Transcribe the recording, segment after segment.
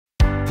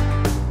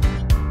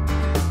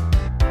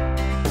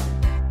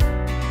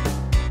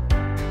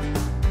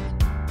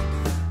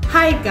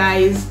Hi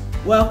guys,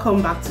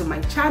 welcome back to my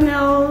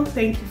channel.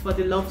 Thank you for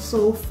the love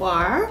so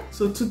far.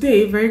 So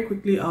today, very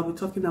quickly, I'll be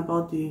talking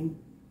about the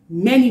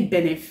many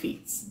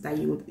benefits that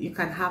you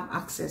can have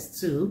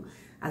access to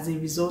as a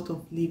result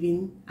of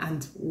living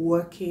and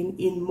working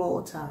in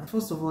Malta.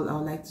 First of all, I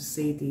would like to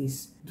say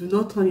this: do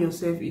not turn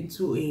yourself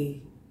into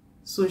a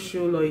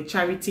social or a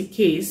charity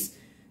case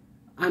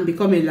and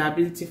become a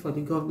liability for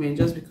the government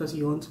just because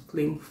you want to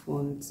claim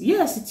funds.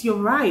 Yes, it's your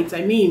right.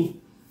 I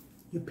mean,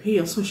 you pay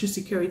your social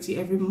security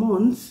every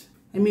month.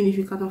 I mean, if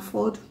you can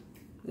afford,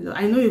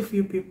 I know a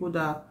few people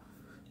that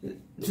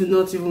do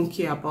not even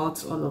care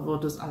about all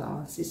those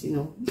allowances,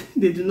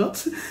 they do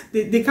not,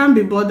 they can't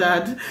be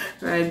bothered,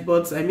 right?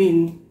 But I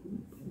mean,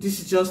 this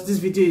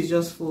video is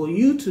just for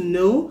you to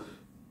know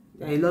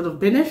there are a lot of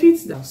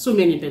benefits. There are so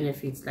many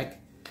benefits.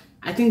 Like,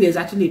 I think there's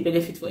actually a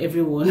benefit for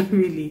everyone,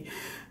 really,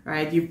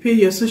 right? You pay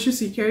your social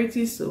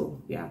security,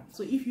 so yeah.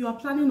 So if you are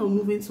planning on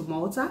moving to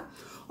Malta,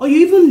 or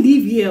you even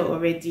live here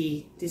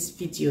already, this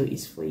video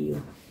is for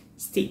you.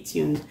 Stay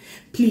tuned.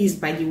 Please,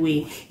 by the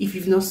way, if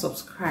you've not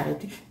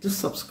subscribed, do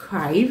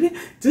subscribe.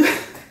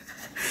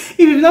 If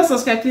you've not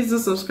subscribed, please do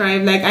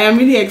subscribe. Like, I am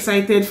really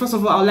excited. First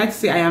of all, I would like to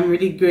say I am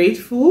really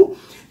grateful.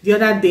 The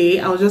other day,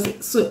 I was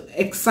just so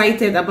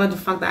excited about the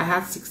fact that I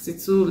had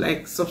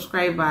 62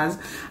 subscribers,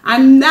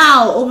 and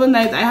now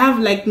overnight I have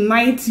like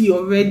 90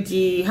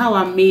 already. How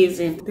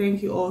amazing!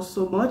 Thank you all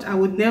so much. I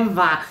would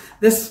never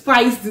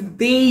despise the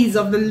days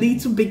of the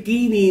little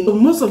beginning. So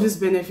most of these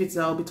benefits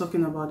that I'll be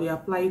talking about, they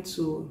apply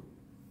to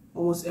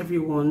almost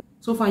everyone.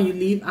 So far you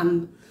live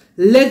and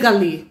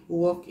legally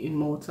work in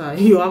Malta,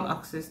 you have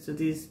access to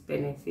these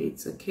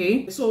benefits.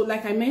 Okay, so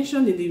like I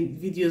mentioned in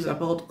the videos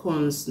about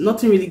cons,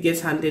 nothing really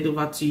gets handed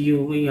over to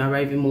you when you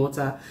arrive in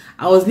Malta.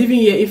 I was living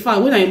here. In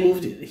fact, when I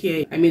moved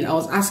here, I mean, I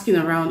was asking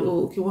around,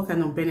 oh, okay, what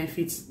kind of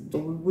benefits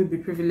would we be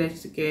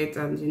privileged to get?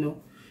 And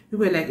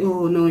people were like,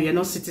 oh no, you're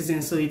not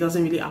citizen, so it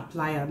doesn't really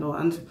apply and all.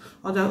 And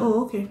I was like,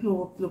 oh, okay,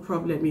 no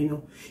problem.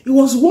 It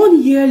was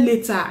 1 year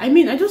later. I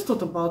mean, I just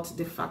thought about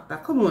the fact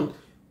that, come on,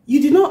 you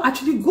did not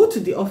actually go to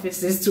the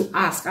offices to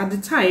ask at the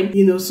time,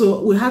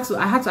 so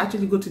I had to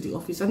actually go to the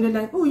office, and they're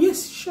like, oh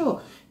yes,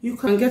 sure, you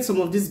can get some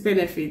of these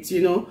benefits,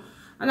 and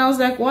I was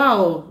like,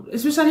 wow,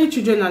 especially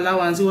children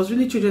allowance. It was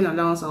really children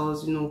allowance I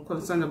was,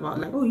 concerned about.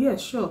 Like, oh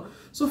yes, sure.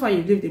 So far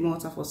you've lived in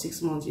Malta for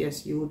 6 months,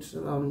 yes, you would,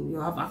 you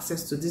have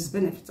access to this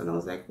benefit. And I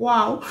was like,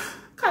 wow,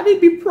 can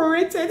it be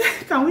prorated?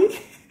 Can we?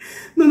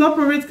 No, not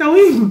prorate. Can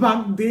we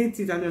backdate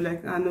it? And they're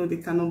like, I know they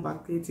cannot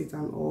backdate it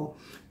and all.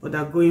 But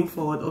that going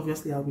forward,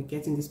 obviously, I'll be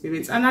getting these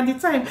payments. And at the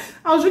time,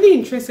 I was really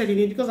interested in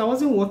it because I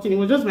wasn't working. It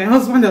was just my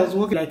husband that was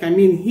working. Like, I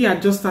mean, he had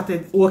just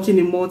started working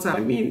in Malta. I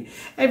mean,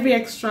 every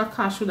extra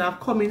cash would have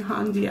come in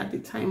handy at the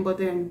time. But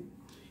then,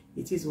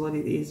 it is what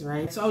it is,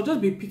 right? So I'll just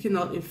be picking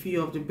out a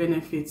few of the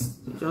benefits.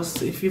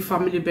 Just a few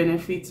family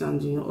benefits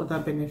and, other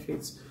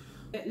benefits.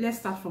 Let's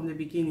start from the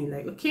beginning.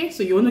 Like, okay,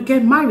 so you want to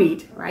get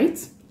married, right?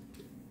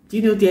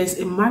 There's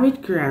a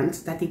marriage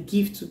grant that they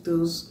give to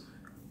those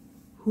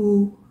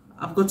who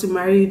have got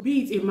married,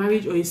 be it a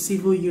marriage or a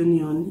civil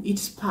union. Each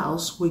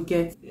spouse will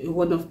get a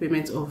one-off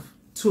payment of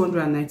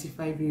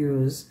 295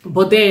 euros.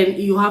 But then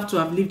you have to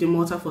have lived in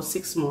Malta for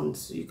 6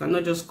 months. You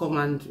cannot just come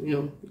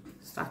and,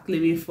 start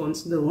claiming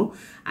funds, no.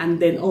 And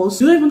then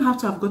also, you don't even have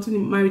to have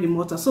gotten married in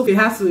Malta. So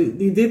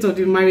the date of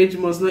the marriage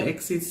must not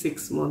exceed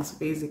 6 months,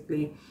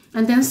 basically.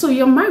 And then, so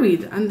you're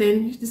married, and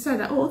then you decide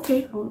that, oh,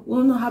 okay, I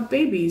want to have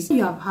babies.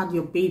 You have had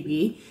your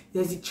baby,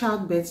 there's a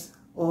childbirth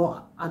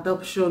or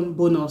adoption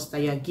bonus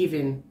that you're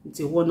given. It's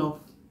a one-off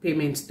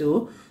payment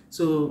though.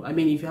 So, I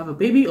mean, if you have a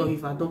baby or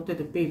if you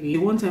adopted a baby, a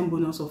one-time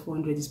bonus of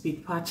 400 is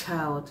paid per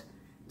child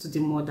to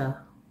the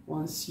mother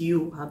once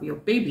you have your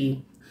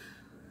baby.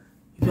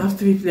 If you have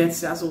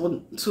triplets, that's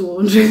 200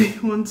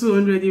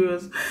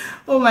 euros.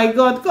 Oh my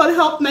God, God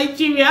help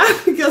Nigeria,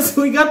 because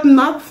we got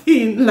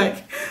nothing.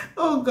 Like,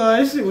 oh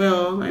gosh,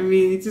 well, I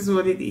mean, it is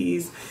what it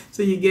is.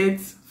 So you get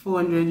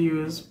 400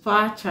 euros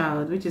per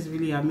child, which is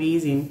really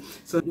amazing.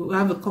 So we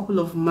have a couple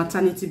of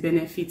maternity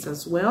benefits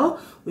as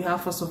well. We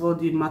have, first of all,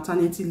 the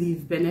maternity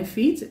leave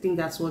benefit. I think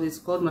that's what it's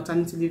called,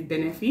 maternity leave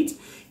benefit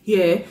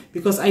here,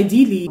 because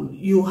ideally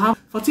you have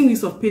 14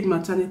 weeks of paid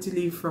maternity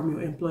leave from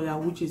your employer,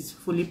 which is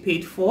fully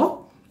paid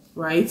for,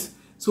 right?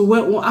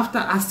 So after,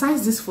 aside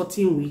this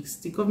 14 weeks,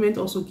 the government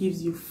also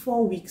gives you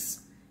 4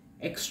 weeks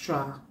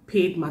extra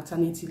paid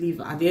maternity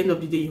leave. At the end of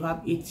the day, you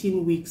have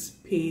 18 weeks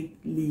paid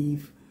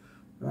leave,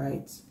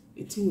 right?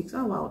 18 weeks.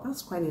 Oh wow,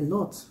 that's quite a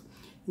lot.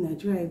 In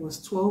Nigeria, it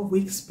was 12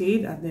 weeks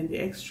paid, and then the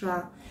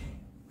extra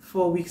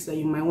 4 weeks that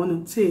you might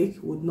want to take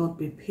would not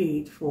be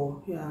paid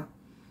for. Yeah,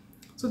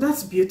 so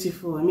that's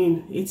beautiful. I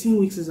mean, 18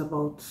 weeks is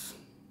about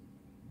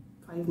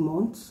 5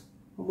 months,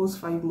 almost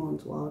 5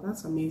 months. Wow,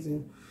 that's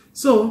amazing.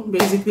 So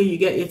basically, you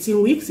get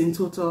 18 weeks in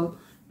total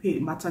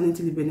paid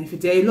maternity leave benefit.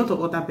 There are a lot of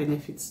other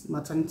benefits,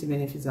 maternity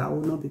benefits, that I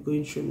will not be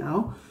going through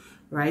now,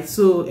 right?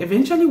 So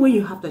eventually, when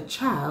you have the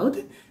child,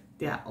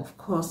 there are, of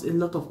course, a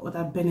lot of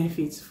other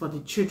benefits for the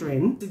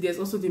children. There's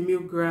also the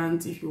meal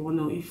grant if you want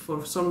to, if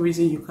for some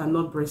reason you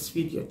cannot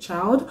breastfeed your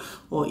child,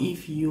 or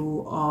if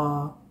you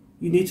are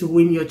you need to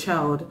wean your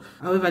child.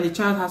 However, the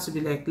child has to be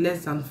like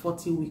less than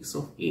 40 weeks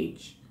of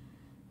age.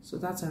 So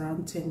that's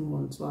around 10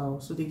 months. Wow.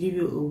 So they give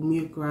you a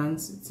meal grant.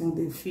 I think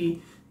the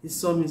fee, the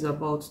sum is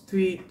about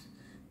you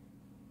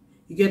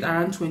get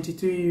around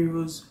 23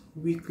 euros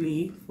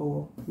weekly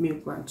for meal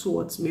grant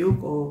towards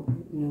milk or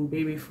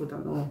baby food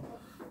and all,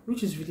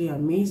 which is really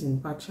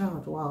amazing per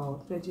child.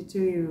 Wow,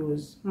 23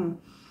 euros.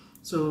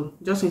 So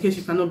just in case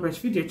you cannot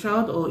breastfeed your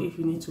child, or if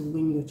you need to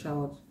wean your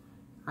child,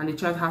 and the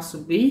child has to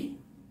be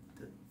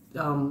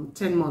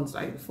 10 months,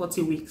 like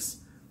 40 weeks.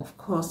 Of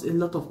course, a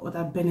lot of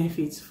other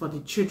benefits for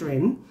the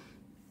children.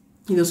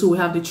 So we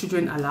have the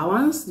children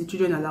allowance. The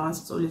children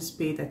allowance is always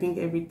paid, I think,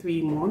 every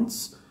 3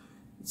 months.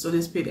 It's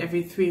always paid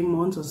every 3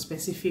 months on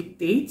specific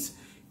dates.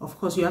 Of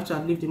course, you have to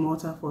have lived in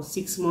Malta for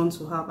 6 months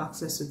to have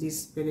access to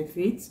these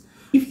benefits.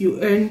 If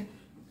you earn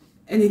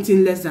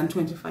anything less than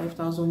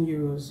 25,000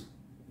 euros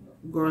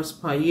gross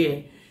per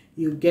year,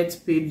 you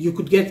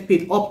could get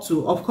paid up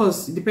to, of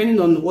course,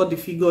 depending on what the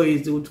figure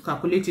is, they would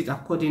calculate it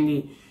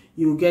accordingly.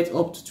 You get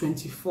up to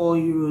 24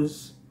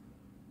 euros.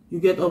 You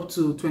get up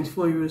to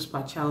 24 euros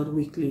per child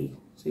weekly.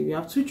 So if you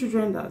have 2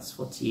 children, that's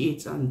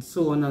 48, and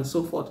so on and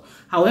so forth.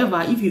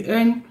 However, if you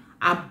earn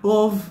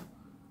above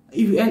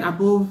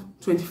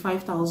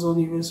 25,000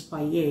 euros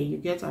per year, you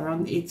get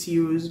around 80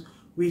 euros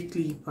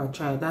weekly per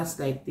child. That's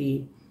like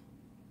the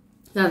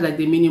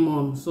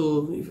minimum.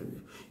 So if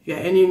you're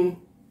earning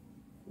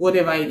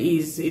whatever it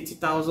is,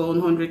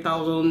 80,000,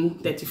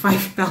 100,000,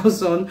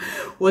 35,000,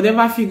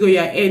 whatever figure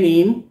you're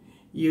earning,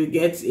 you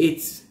get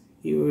 8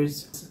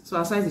 euros. So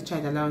aside the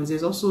child allowance,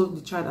 there's also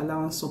the child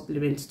allowance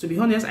supplement. To be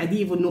honest, I didn't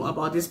even know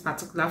about this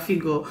particular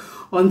figure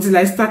until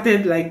I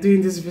started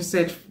doing this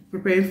research,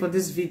 preparing for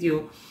this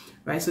video,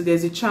 right? So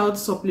there's a child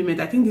supplement.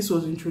 I think this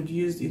was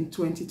introduced in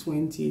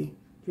 2020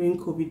 during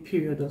COVID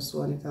period or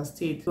so, and it has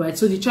stayed, right?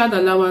 So the child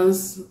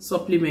allowance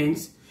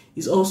supplement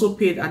is also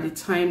paid at the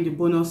time the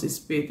bonus is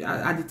paid,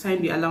 at the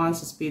time the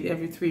allowance is paid,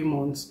 every 3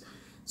 months.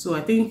 So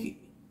I think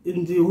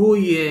in the whole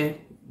year,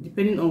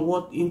 depending on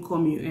what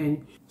income you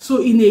earn.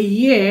 So in a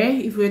year,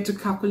 if we were to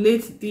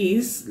calculate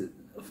this,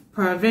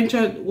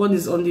 peradventure one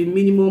is on the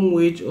minimum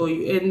wage, or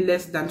you earn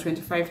less than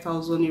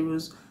 25,000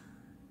 euros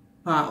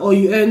or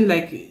you earn,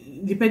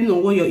 depending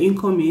on what your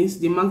income is,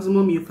 the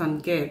maximum you can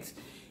get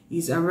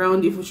is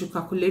around, if we should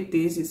calculate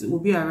this, it will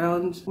be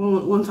around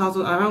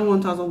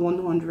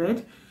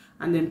 1,100,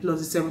 and then plus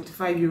the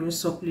 75 euros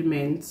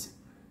supplement.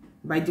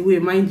 By the way,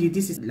 mind you,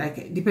 this is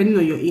depending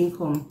on your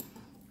income.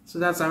 So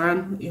that's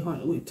around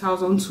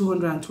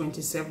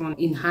 1,227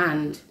 in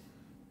hand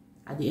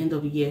at the end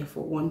of the year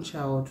for one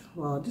child.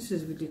 Wow, this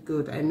is really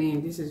good. I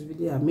mean, this is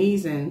really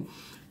amazing.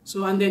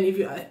 So, and then if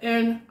you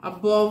earn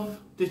above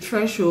the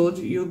threshold,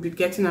 you'll be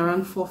getting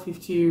around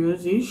 450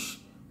 euros ish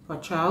per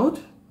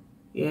child.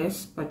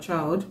 Yes, per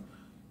child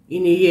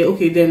in a year.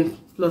 Okay, then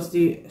plus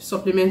the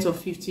supplement of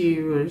 50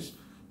 euros.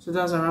 So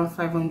that's around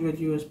 500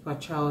 euros per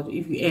child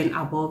if you earn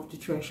above the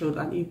threshold,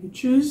 and if you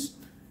choose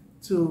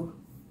to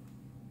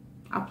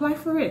apply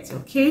for it.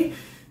 Okay,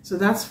 so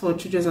that's for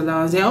children's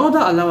allowance. There are other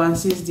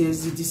allowances.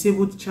 There's the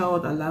disabled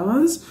child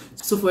allowance.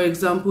 So for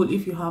example,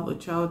 if you have a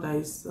child that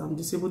is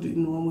disabled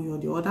in one way or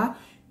the other,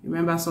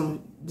 remember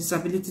some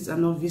disabilities are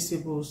not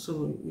visible,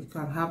 so you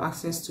can have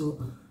access to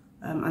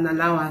an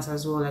allowance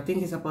as well. I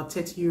think it's about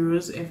 30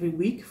 euros every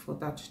week for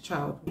that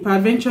child. If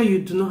peradventure you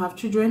do not have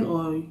children,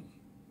 or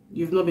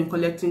you've not been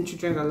collecting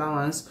children's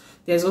allowance,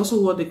 there's also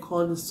what they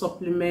call the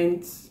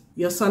supplement.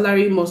 Your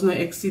salary must not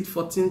exceed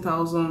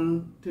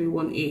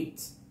 14,318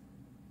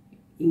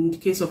 in the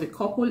case of a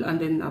couple, and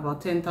then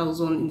about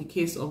 10,000 in the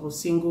case of a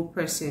single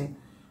person,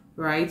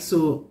 right?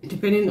 So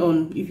depending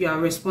on if you are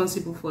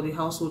responsible for the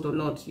household or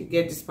not, you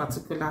get this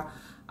particular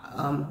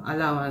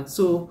allowance.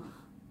 So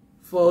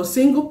for a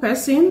single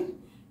person,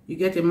 you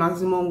get a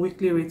maximum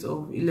weekly rate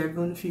of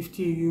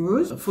 1150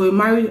 euros. For a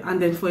married,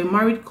 and then for a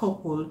married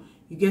couple,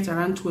 you get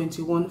around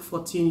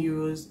 2114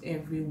 euros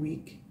every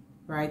week,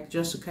 right?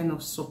 Just to kind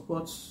of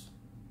support,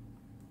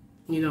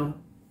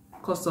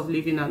 cost of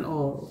living and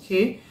all.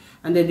 Okay,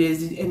 and then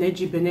there's the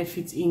energy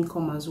benefit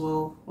income as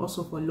well,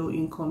 also for low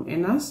income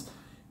earners.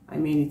 I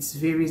mean, it's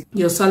varies.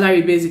 Your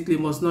salary basically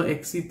must not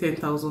exceed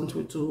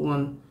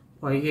 10,221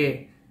 per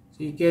year.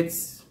 So you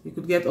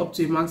could get up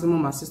to a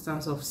maximum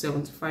assistance of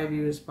 75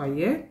 euros per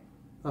year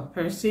per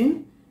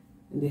person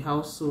in the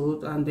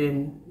household. And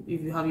then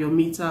if you have your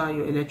meter,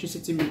 your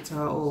electricity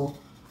meter or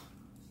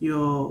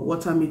your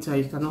water meter,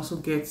 you can also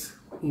get,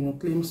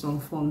 claim some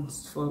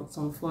funds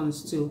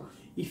too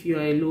if you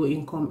are a low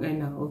income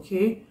earner.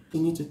 Okay,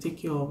 you need to take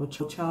care of a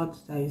child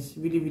that is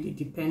really, really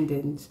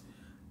dependent,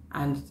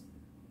 and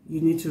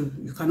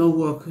you cannot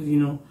work.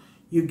 You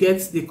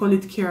get, they call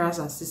it carers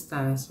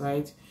assistance,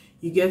 right?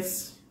 You get,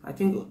 I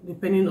think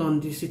depending on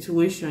the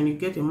situation, you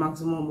get a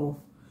maximum of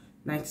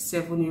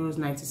 97 euros,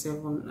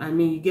 97. I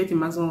mean, you get a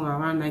maximum of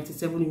around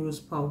 97 euros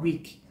per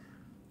week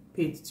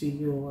paid to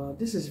you. Wow,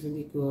 this is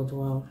really good.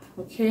 Wow.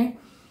 Okay,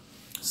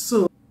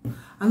 so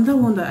Another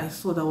one that I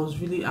saw that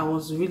I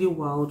was really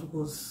wild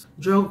was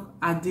drug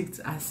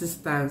addict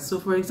assistance. So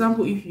for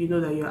example, if you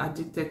know that you're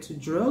addicted to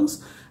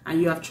drugs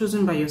and you have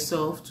chosen by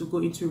yourself to go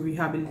into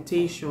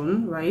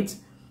rehabilitation, right,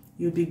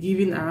 you'll be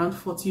given around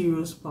 40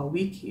 euros per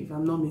week, if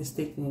I'm not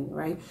mistaken,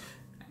 right?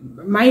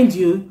 Mind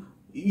you,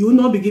 you'll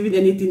not be given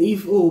anything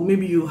if, oh,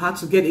 maybe you had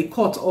to get a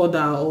court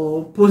order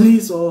or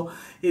police or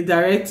a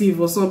directive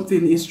or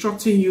something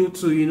instructing you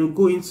to, you know,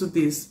 go into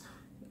this.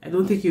 I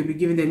don't think you'll be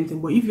given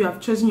anything. But if you have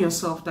chosen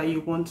yourself that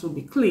you want to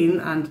be clean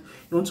and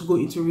you want to go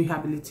into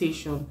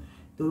rehabilitation,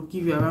 they'll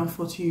give you around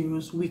 40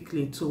 euros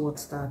weekly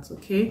towards that,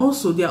 okay?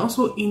 Also, there are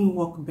also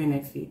in-work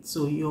benefits.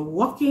 So you're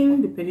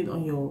working, depending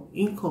on your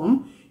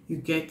income, you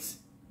get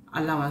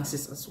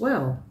allowances as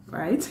well,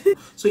 right?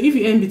 So if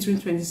you earn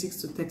between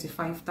 26 to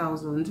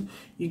 35,000,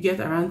 you get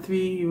around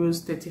 3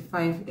 euros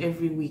 35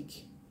 every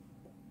week.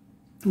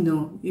 You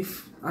know,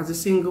 if as a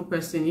single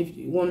person, if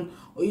you want,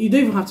 you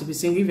don't even have to be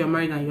single. If you're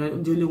married and you're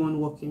the only one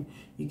working,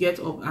 you get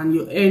up and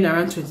you earn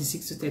around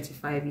 26 to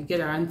 35, you get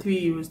around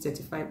 3 euros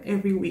 35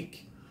 every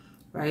week,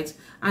 right?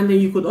 And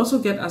then you could also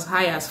get as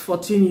high as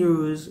 14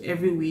 euros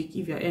every week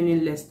if you're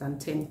earning less than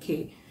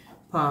 10k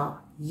per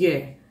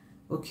year,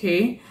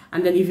 okay?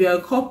 And then if you're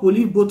a couple,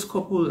 if both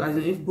couple, as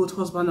in if both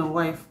husband and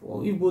wife,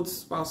 or if both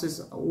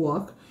spouses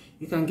work,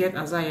 you can get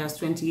as high as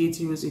 28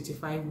 euros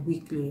 85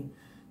 weekly,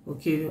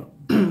 okay?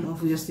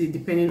 Obviously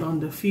depending on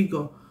the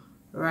figure,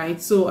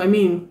 right? So I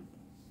mean,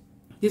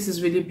 this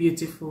is really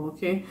beautiful,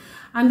 okay?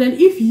 And then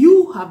if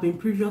you have been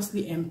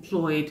previously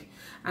employed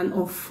and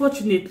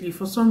unfortunately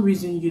for some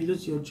reason you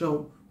lose your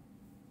job,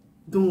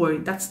 don't worry,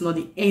 that's not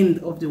the end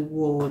of the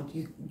world.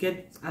 You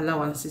get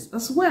allowances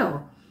as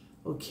well,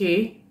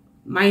 okay?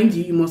 Mind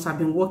you, you must have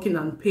been working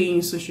and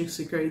paying social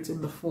security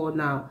before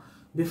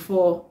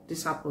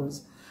this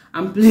happens.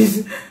 And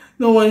please,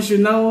 no one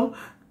should now,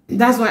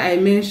 that's why I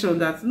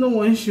mentioned that no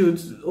one should,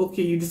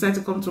 okay, you decide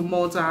to come to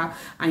Malta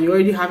and you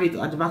already have it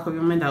at the back of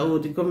your mind that, oh,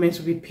 the government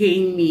will be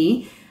paying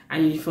me,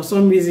 and for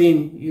some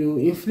reason you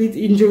inflict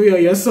injury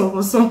on yourself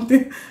or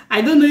something. I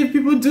don't know if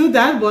people do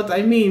that, but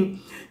I mean,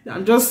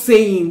 I'm just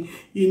saying,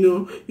 you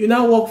know, you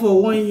now work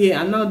for 1 year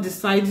and now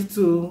decide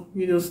to,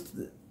 you know,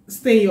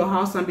 stay in your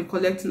house and be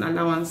collecting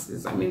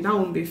allowances. I mean, that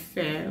won't be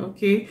fair,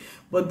 okay?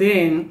 But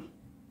then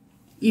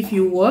if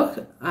you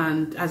work,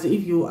 and as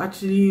if you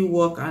actually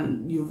work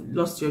and you've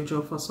lost your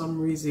job for some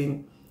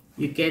reason,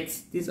 you get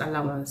these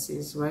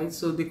allowances, right?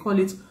 So they call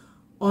it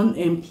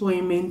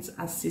unemployment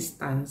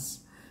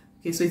assistance.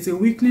 Okay, so it's a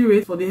weekly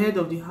rate for the head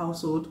of the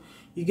household.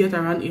 You get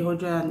around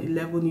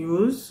 111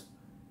 euros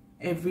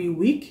every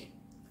week,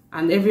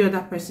 and every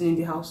other person in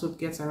the household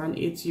gets around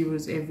 8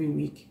 euros every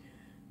week.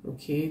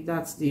 Okay,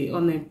 that's the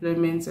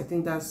unemployment. I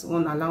think that's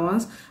one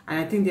allowance, and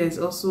I think there's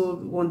also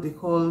one they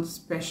call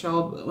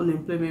special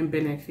unemployment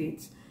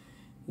benefit.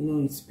 You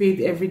know, it's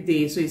paid every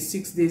day, so it's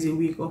 6 days a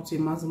week up to a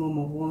maximum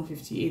of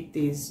 158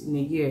 days in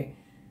a year.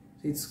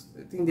 So it's,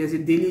 I think there's a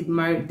daily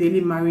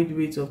married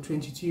rate of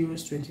 22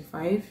 euros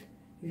 25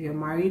 if you're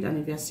married, and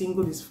if you're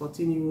single, it's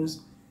 14 euros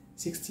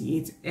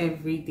 68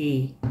 every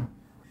day.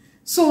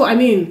 So I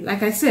mean,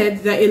 like I said,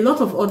 there are a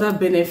lot of other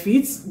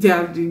benefits.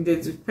 There's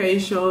the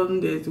pension,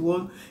 there's a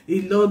lot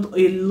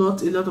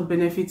of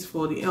benefits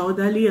for the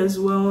elderly as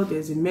well.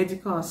 There's a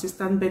medical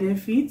assistant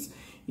benefit.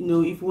 You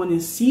know, if one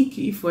is sick,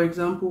 if for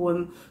example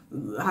one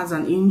has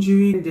an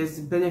injury, there's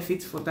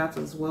benefits for that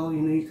as well.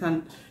 You know, you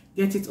can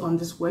get it on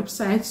this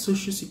website,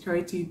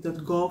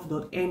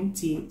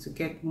 socialsecurity.gov.mt, to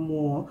get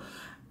more.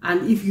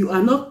 And if you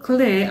are not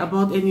clear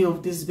about any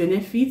of these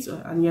benefits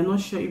and you're not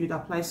sure if it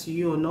applies to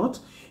you or not,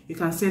 you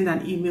can send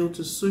an email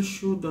to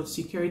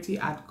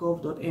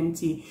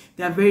social.security@gov.mt.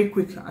 They are very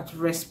quick at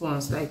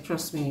response, like,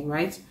 trust me,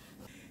 right?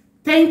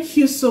 Thank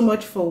you so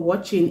much for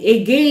watching.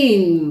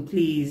 Again,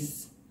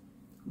 please,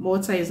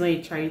 Malta is not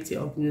a charity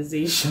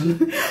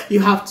organization.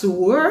 You have to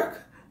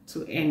work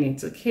to earn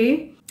it,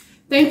 okay?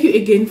 Thank you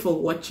again for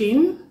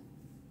watching.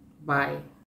 Bye.